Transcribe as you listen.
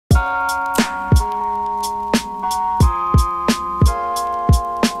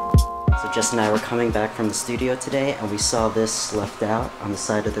So Jess and I were coming back from the studio today and we saw this left out on the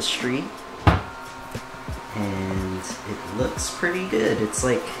side of the street. And it looks pretty good. It's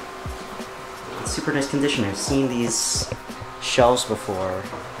like, it's super nice condition. I've seen these shelves before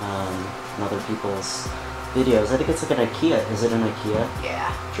in other people's videos. I think it's like an IKEA. Is it an IKEA?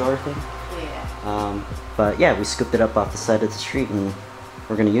 Yeah. Drawer thing? Yeah. But yeah, we scooped it up off the side of the street and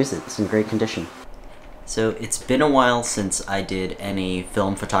we're gonna use it. It's in great condition. So it's been a while since I did any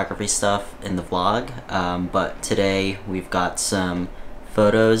film photography stuff in the vlog, but today we've got some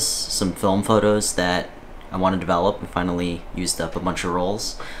photos, some film photos that I want to develop. We finally used up a bunch of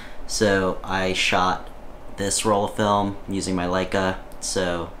rolls. So I shot this roll of film using my Leica,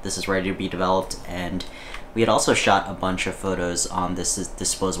 so this is ready to be developed, and we had also shot a bunch of photos on this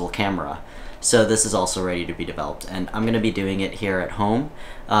disposable camera. So this is also ready to be developed, and I'm going to be doing it here at home.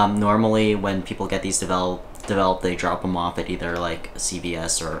 Normally when people get these developed, they drop them off at either like a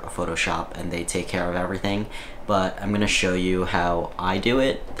CVS or a Photoshop and they take care of everything. But I'm going to show you how I do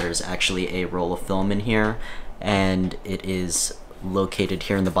it. There's actually a roll of film in here, and it is located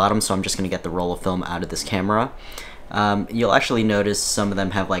here in the bottom, so I'm just going to get the roll of film out of this camera. You'll actually notice some of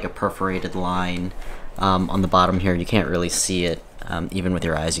them have like a perforated line on the bottom here. You can't really see it. Even with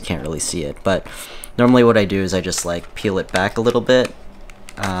your eyes, you can't really see it. But normally what I do is I just like peel it back a little bit,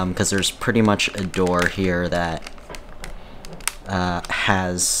 because there's pretty much a door here that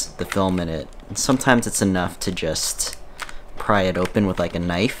has the film in it. And sometimes it's enough to just pry it open with like a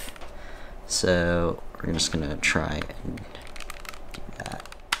knife. So we're just gonna try and do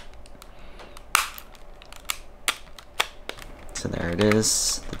that. So there it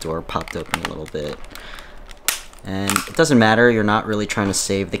is. The door popped open a little bit. And it doesn't matter, you're not really trying to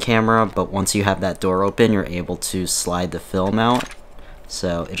save the camera, but once you have that door open, you're able to slide the film out.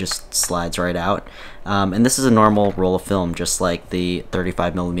 So it just slides right out. And this is a normal roll of film, just like the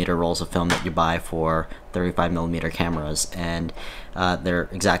 35mm rolls of film that you buy for 35mm cameras. And they're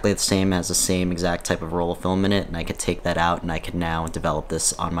exactly the same, has the same exact type of roll of film in it, and I could take that out and I could now develop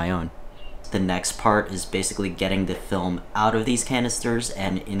this on my own. The next part is basically getting the film out of these canisters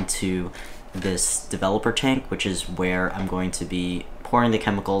and into this developer tank, which is where I'm going to be pouring the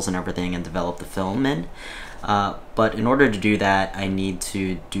chemicals and everything and develop the film in. But in order to do that, I need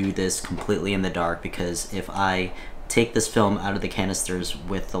to do this completely in the dark, because if I take this film out of the canisters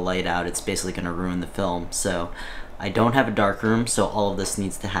with the light out, it's basically going to ruin the film. So I don't have a dark room, so all of this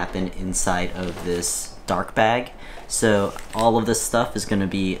needs to happen inside of this dark bag. So all of this stuff is going to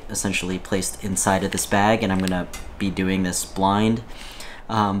be essentially placed inside of this bag, and I'm going to be doing this blind.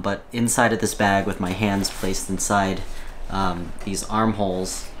 But inside of this bag, with my hands placed inside these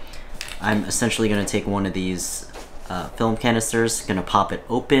armholes, I'm essentially going to take one of these film canisters, going to pop it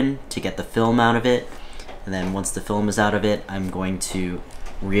open to get the film out of it, and then once the film is out of it, I'm going to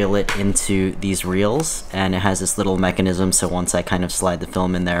reel it into these reels, and it has this little mechanism, so once I kind of slide the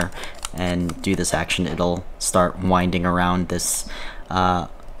film in there and do this action, it'll start winding around this,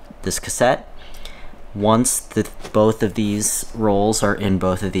 this cassette. Once both of these rolls are in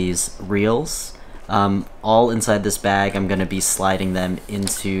both of these reels, all inside this bag, I'm going to be sliding them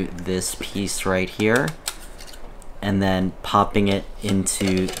into this piece right here, and then popping it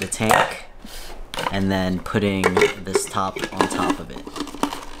into the tank, and then putting this top on top of it.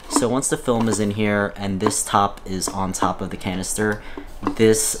 So once the film is in here and this top is on top of the canister,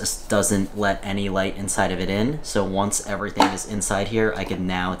 this doesn't let any light inside of it in. So once everything is inside here, I can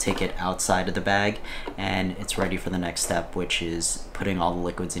now take it outside of the bag, and it's ready for the next step, which is putting all the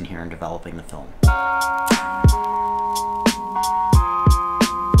liquids in here and developing the film.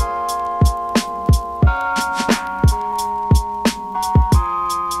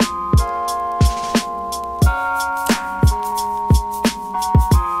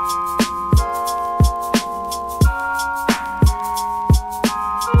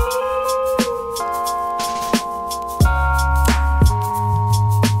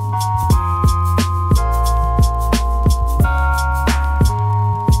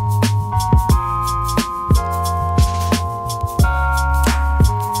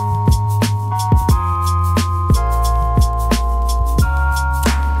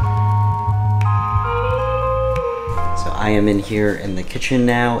 I am in here in the kitchen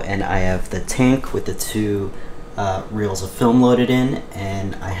now, and I have the tank with the two reels of film loaded in,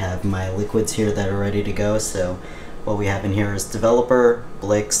 and I have my liquids here that are ready to go. So what we have in here is developer,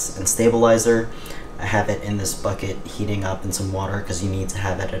 Blix, and stabilizer. I have it in this bucket heating up in some water because you need to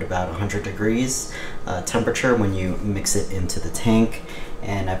have it at about 100 degrees temperature when you mix it into the tank.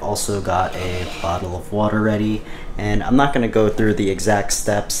 and I've also got a bottle of water ready. And I'm not going to go through the exact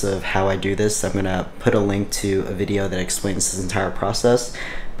steps of how I do this. I'm going to put a link to a video that explains this entire process,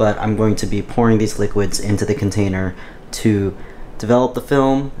 but I'm going to be pouring these liquids into the container to develop the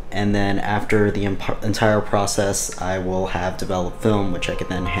film, and then after the entire process I will have developed film which I can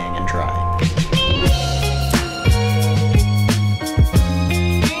then hang and dry.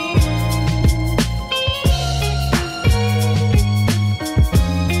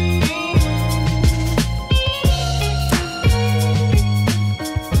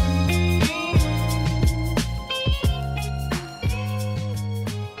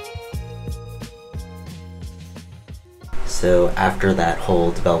 So after that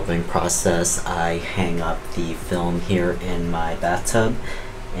whole developing process, I hang up the film here in my bathtub,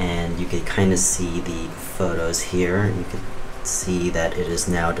 and you can kind of see the photos here. You can see that it is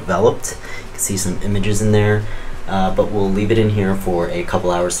now developed. You can see some images in there, but we'll leave it in here for a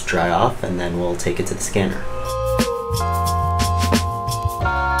couple hours to dry off, and then we'll take it to the scanner.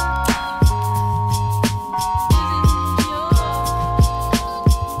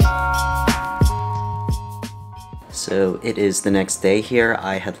 So it is the next day here.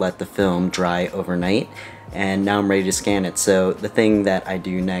 I had let the film dry overnight, and now I'm ready to scan it. So the thing that I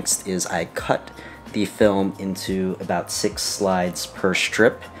do next is I cut the film into about 6 slides per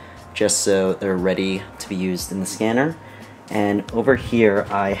strip, just so they're ready to be used in the scanner. And over here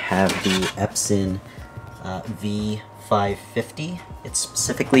I have the Epson V550. It's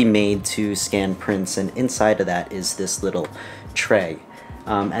specifically made to scan prints, and inside of that is this little tray.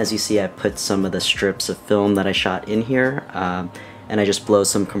 As you see, I put some of the strips of film that I shot in here, and I just blow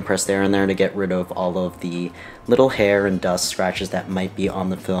some compressed air in there to get rid of all of the little hair and dust scratches that might be on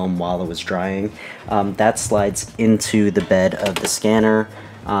the film while it was drying. That slides into the bed of the scanner,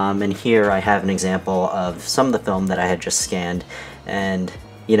 and here I have an example of some of the film that I had just scanned. And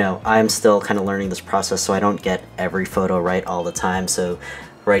you know, I'm still kind of learning this process, so I don't get every photo right all the time. So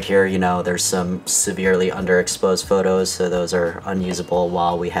right here, you know, there's some severely underexposed photos, so those are unusable,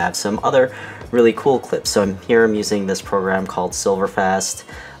 while we have some other really cool clips. So I'm using this program called Silverfast.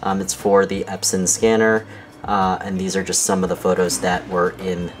 It's for the Epson scanner, and these are just some of the photos that were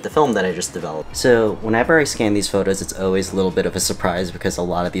in the film that I just developed. So whenever I scan these photos, it's always a little bit of a surprise because a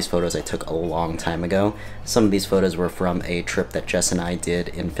lot of these photos I took a long time ago. Some of these photos were from a trip that Jess and I did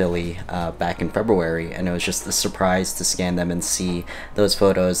in Philly back in February, and it was just a surprise to scan them and see those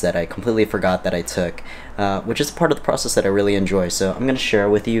photos that I completely forgot that I took, which is a part of the process that I really enjoy. So I'm going to share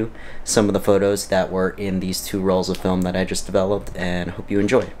with you some of the photos that were in these 2 rolls of film that I just developed, and hope you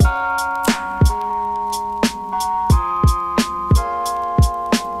enjoy.